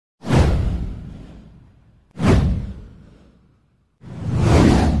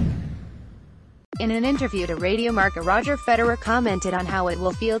In an interview to Radio Marca, Roger Federer commented on how it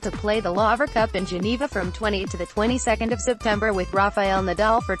will feel to play the Laver Cup in Geneva from 20 to the 22nd of September with Rafael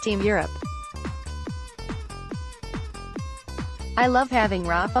Nadal for Team Europe. "I love having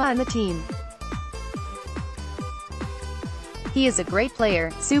Rafa on the team. He is a great player,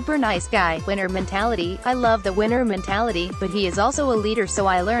 super nice guy, winner mentality. I love the winner mentality, but he is also a leader, so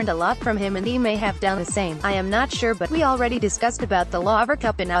I learned a lot from him and he may have done the same. I am not sure, but we already discussed about the Laver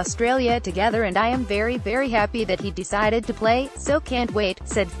Cup in Australia together and I am very happy that he decided to play, so can't wait,"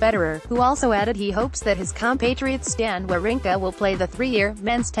 said Federer, who also added he hopes that his compatriot Stan Wawrinka will play the 3-year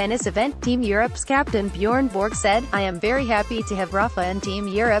men's tennis event. Team Europe's captain Bjorn Borg said, "I am very happy to have Rafa in Team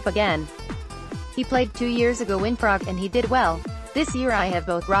Europe again. He played 2 years ago in Prague and he did well. This year I have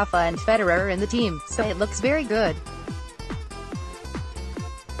both Rafa and Federer in the team, so it looks very good.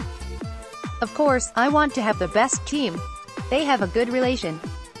 Of course, I want to have the best team. They have a good relation.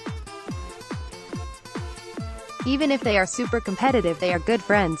 Even if they are super competitive, they are good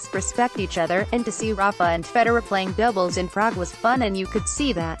friends, respect each other, and to see Rafa and Federer playing doubles in Prague was fun and you could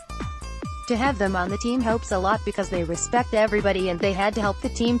see that. To have them on the team helps a lot because they respect everybody and they had to help the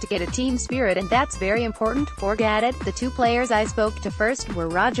team to get a team spirit and that's very important," Borg added. "The two players I spoke to first were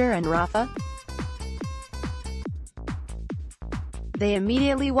Roger and Rafa. They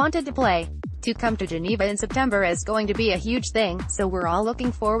immediately wanted to play. To come to Geneva in September is going to be a huge thing, so we're all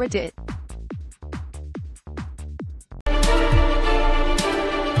looking forward to it.